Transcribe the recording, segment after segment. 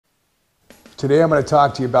Today I'm going to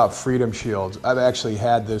talk to you about Freedom Shields. I've actually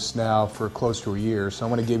had this now for close to a year, so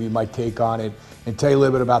I'm going to give you my take on it and tell you a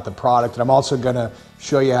little bit about the product. And I'm also going to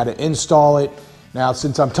show you how to install it. Now,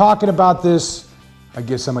 since I'm talking about this, I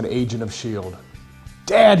guess I'm an agent of Shield.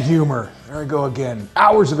 Dad humor. There I go again.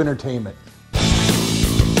 Hours of entertainment.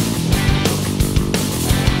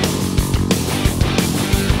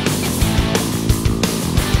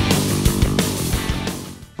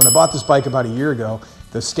 When I bought this bike about a year ago,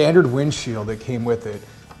 the standard windshield that came with it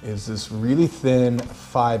is this really thin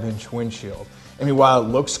 5-inch windshield. I mean, while it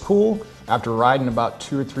looks cool, after riding about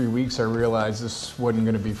 2 or 3 weeks, I realized this wasn't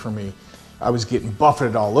going to be for me. I was getting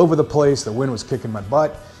buffeted all over the place, the wind was kicking my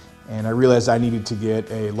butt, and I realized I needed to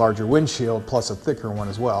get a larger windshield plus a thicker one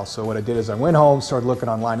as well. So what I did is I went home, started looking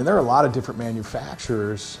online, and there are a lot of different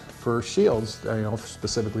manufacturers for shields,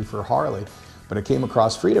 specifically for Harley. But I came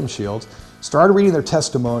across Freedom Shields, started reading their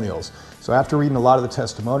testimonials. So after reading a lot of the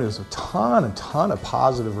testimonials, a ton of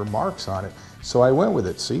positive remarks on it. So I went with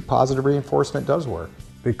it. See, positive reinforcement does work.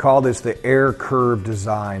 They call this the air curve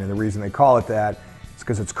design, and the reason they call it that is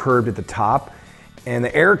because it's curved at the top. And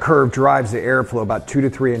the air curve drives the airflow about 2 to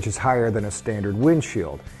 3 inches higher than a standard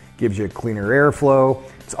windshield. Gives you a cleaner airflow.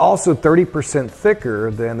 It's also 30%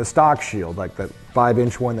 thicker than the stock shield, like that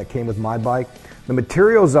 5-inch one that came with my bike. The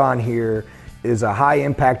materials on here is a high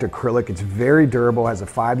impact acrylic. It's very durable, has a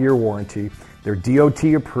 5-year warranty. They're DOT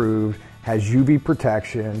approved, has UV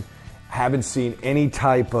protection. Haven't seen any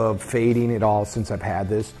type of fading at all since I've had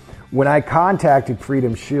this. When I contacted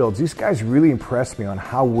Freedom Shields, these guys really impressed me on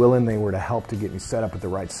how willing they were to help to get me set up at the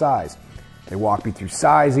right size. They walk me through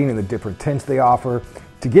sizing and the different tints they offer.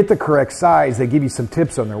 To get the correct size, they give you some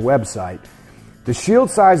tips on their website. The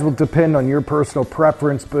shield size will depend on your personal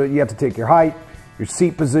preference, but you have to take your height, your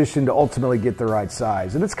seat position to ultimately get the right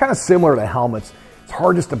size. And it's kind of similar to helmets. It's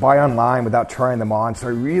hard just to buy online without trying them on, so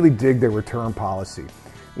I really dig their return policy.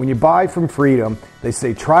 When you buy from Freedom, they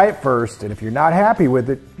say try it first, and if you're not happy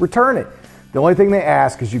with it, return it. The only thing they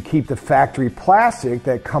ask is you keep the factory plastic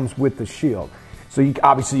that comes with the shield. So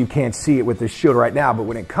obviously you can't see it with this shield right now, but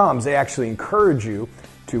when it comes, they actually encourage you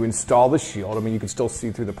to install the shield. I mean, you can still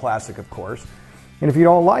see through the plastic, of course. And if you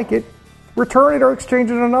don't like it, return it or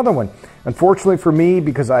exchange it for another one. Unfortunately for me,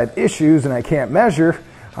 because I have issues and I can't measure,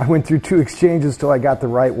 I went through 2 exchanges till I got the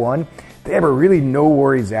right one. They have a really no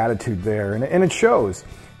worries attitude there, and it shows.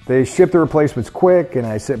 They ship the replacements quick, and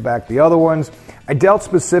I sent back the other ones. I dealt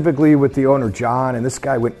specifically with the owner, John, and this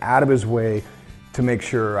guy went out of his way to make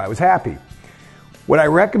sure I was happy. What I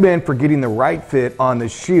recommend for getting the right fit on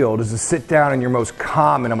this shield is to sit down in your most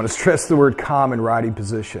common, I'm going to stress the word common, riding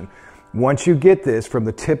position. Once you get this, from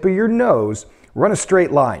the tip of your nose, run a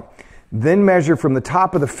straight line. Then measure from the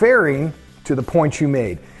top of the fairing to the point you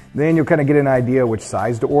made. Then you'll kind of get an idea which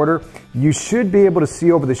size to order. You should be able to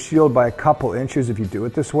see over the shield by a couple inches if you do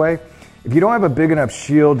it this way. If you don't have a big enough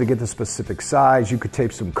shield to get the specific size, you could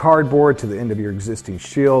tape some cardboard to the end of your existing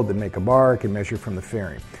shield and make a mark and measure from the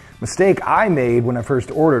fairing. Mistake I made when I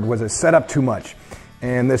first ordered was I set up too much,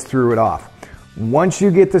 and this threw it off. Once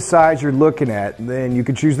you get the size you're looking at, then you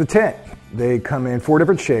can choose the tint. They come in 4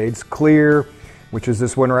 different shades: clear, which is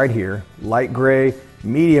this one right here, light gray,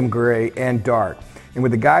 medium gray, and dark. And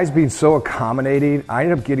with the guys being so accommodating, I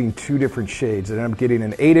ended up getting 2 different shades. I ended up getting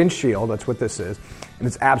an 8-inch shield, that's what this is, and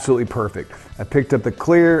it's absolutely perfect. I picked up the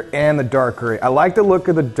clear and the dark gray. I like the look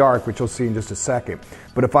of the dark, which you'll see in just a second.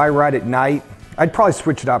 But if I ride at night, I'd probably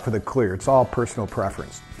switch it out for the clear. It's all personal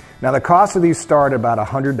preference. Now the cost of these start at about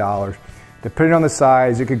 $100. Depending on the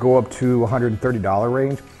size, it could go up to $130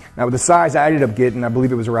 range. Now with the size I ended up getting, I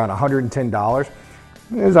believe it was around $110.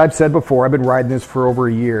 As I've said before, I've been riding this for over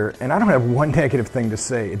a year, and I don't have one negative thing to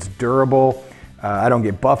say. It's durable. I don't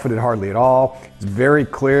get buffeted hardly at all. It's very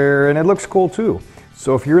clear, and it looks cool too.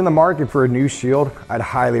 So if you're in the market for a new shield, I'd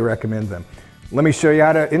highly recommend them. Let me show you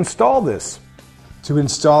how to install this. To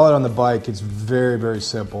install it on the bike, it's very, very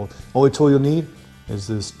simple. Only tool you'll need is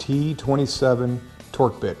this T27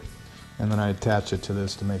 torque bit. And then I attach it to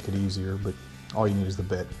this to make it easier, but all you need is the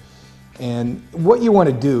bit. And what you want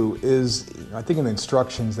to do is, I think in the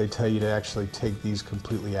instructions they tell you to actually take these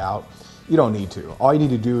completely out. You don't need to. All you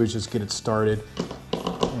need to do is just get it started.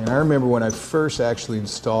 And I remember when I first actually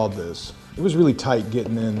installed this, it was really tight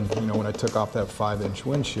getting in, when I took off that 5-inch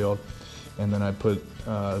windshield, and then I put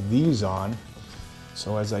these on.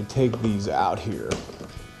 So as I take these out here,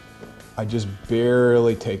 I just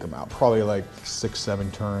barely take them out, probably like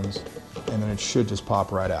 6-7 turns, and then it should just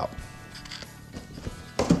pop right out.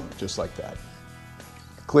 Just like that.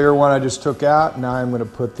 Clear one I just took out. Now I'm going to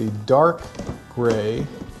put the dark gray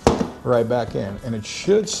right back in, and it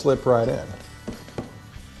should slip right in.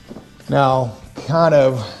 Now, kind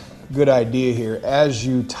of good idea here, as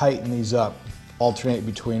you tighten these up, alternate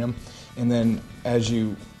between them, and then as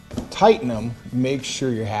you tighten them, make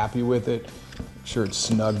sure you're happy with it. Make sure it's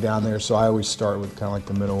snug down there. So I always start with kind of like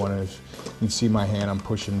the middle one. As you can see my hand, I'm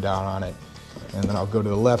pushing down on it. And then I'll go to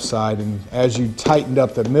the left side, and as you tightened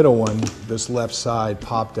up the middle one, this left side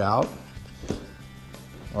popped out,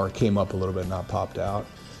 or it came up a little bit, not popped out.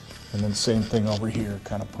 And then same thing over here,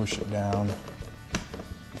 kind of push it down,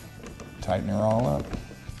 tighten her all up.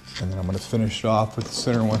 And then I'm going to finish it off with the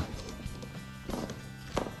center one.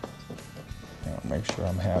 Make sure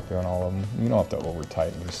I'm happy on all of them. You don't have to over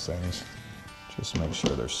tighten these things. Just make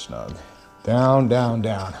sure they're snug. Down, down,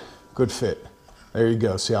 down. Good fit. There you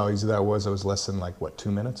go. See how easy that was? That was less than like, what,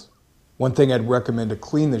 2 minutes? One thing I'd recommend to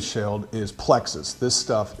clean the shield is Plexus. This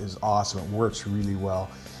stuff is awesome. It works really well.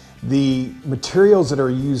 The materials that are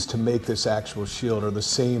used to make this actual shield are the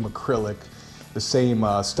same acrylic, the same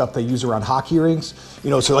stuff they use around hockey rinks. You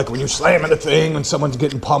know, so like when you're slamming the thing, when someone's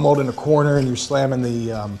getting pummeled in a corner and you're slamming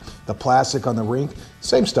the plastic on the rink,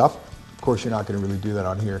 same stuff. Of course, you're not gonna really do that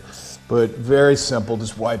on here, but very simple,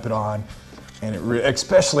 just wipe it on. And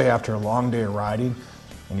especially after a long day of riding,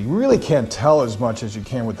 and you really can't tell as much as you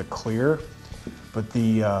can with the clear, but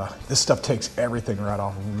this stuff takes everything right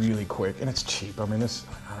off really quick, and it's cheap. I mean, this,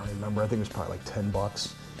 I don't remember, I think it was probably like 10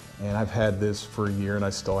 bucks. And I've had this for a year and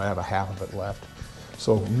I still have a half of it left.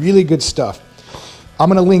 So really good stuff. I'm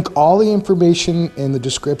gonna link all the information in the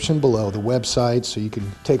description below, the website, so you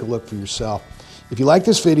can take a look for yourself. If you like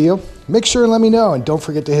this video, make sure and let me know, and don't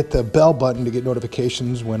forget to hit the bell button to get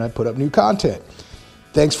notifications when I put up new content.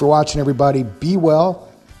 Thanks for watching, everybody. Be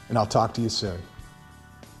well, and I'll talk to you soon.